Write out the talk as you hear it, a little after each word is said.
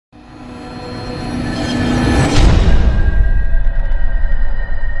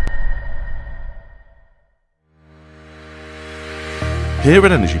Here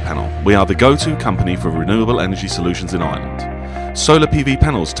at NRG Panel, we are the go-to company for renewable energy solutions in Ireland. Solar PV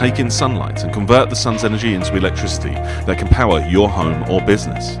panels take in sunlight and convert the sun's energy into electricity that can power your home or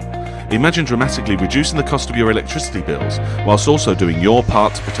business. Imagine dramatically reducing the cost of your electricity bills whilst also doing your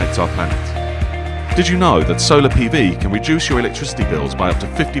part to protect our planet. Did you know that solar PV can reduce your electricity bills by up to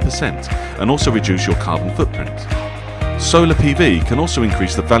 50% and also reduce your carbon footprint? Solar PV can also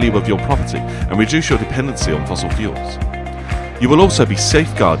increase the value of your property and reduce your dependency on fossil fuels. You will also be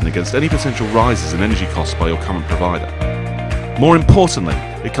safeguarding against any potential rises in energy costs by your current provider. More importantly,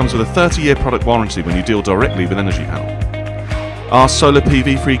 it comes with a 30-year product warranty when you deal directly with NRG Panel. Our Solar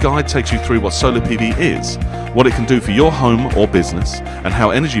PV free guide takes you through what solar PV is, what it can do for your home or business, and how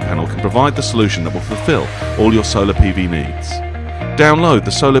NRG Panel can provide the solution that will fulfill all your solar PV needs. Download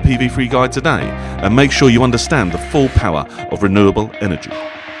the Solar PV free guide today and make sure you understand the full power of renewable energy.